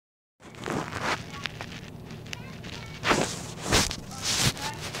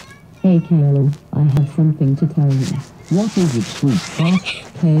Hey Caillou, I have something to tell you. What is it, sweetheart?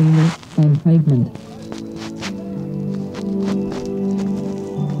 Caillou, I'm pregnant.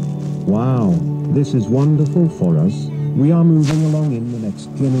 Wow, this is wonderful for us. We are moving along in the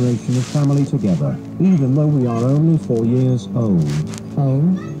next generation of family together, even though we are only 4 years old. Oh,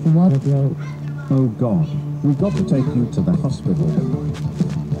 what a joke. Oh God, we got to take you to the hospital.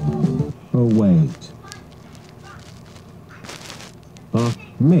 Oh wait.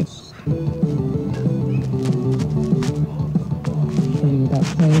 Missed. Hurry up,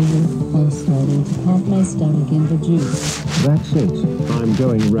 Caillou. I'm starting to pump my stomach into juice. That's it. I'm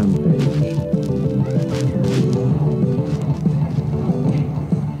going rampage.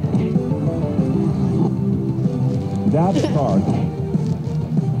 Dad's card.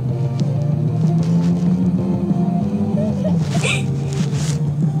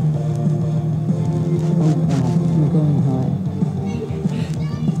 Oh crap, you're going high.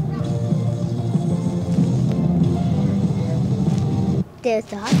 There's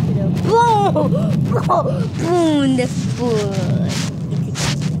the hospital. Boom! Boom! Boom! The foot.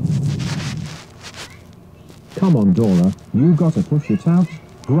 Come on, Dora. You gotta push it out.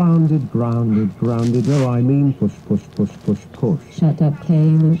 Grounded, grounded, grounded. Oh, I mean push, push, push, push, push. Shut up,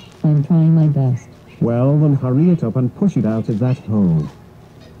 Caillou. I'm trying my best. Well, then hurry it up and push it out of that hole.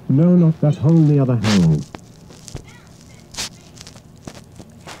 No, not that hole, the other hole.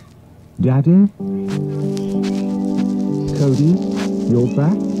 Daddy? Cody? You're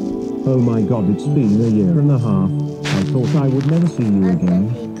back? Oh my God, it's been a year and a half. I thought I would never see you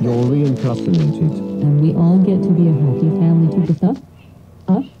again. You're reincarnated. And we all get to be a happy family together?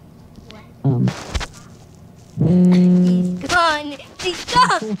 He's gone! He's I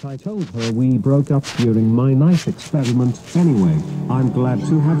gone! thought I told her we broke up during my nice experiment. Anyway, I'm glad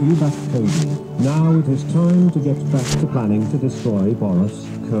to have you back, Cody. Now it is time to get back to planning to destroy Boris.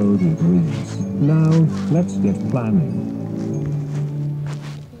 Cody agrees. Now, let's get planning.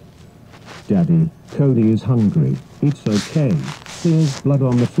 Daddy, Cody is hungry. It's okay. There's blood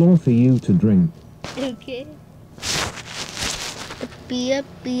on the floor for you to drink. Okay. Beer,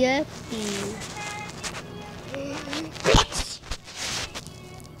 beer, beer.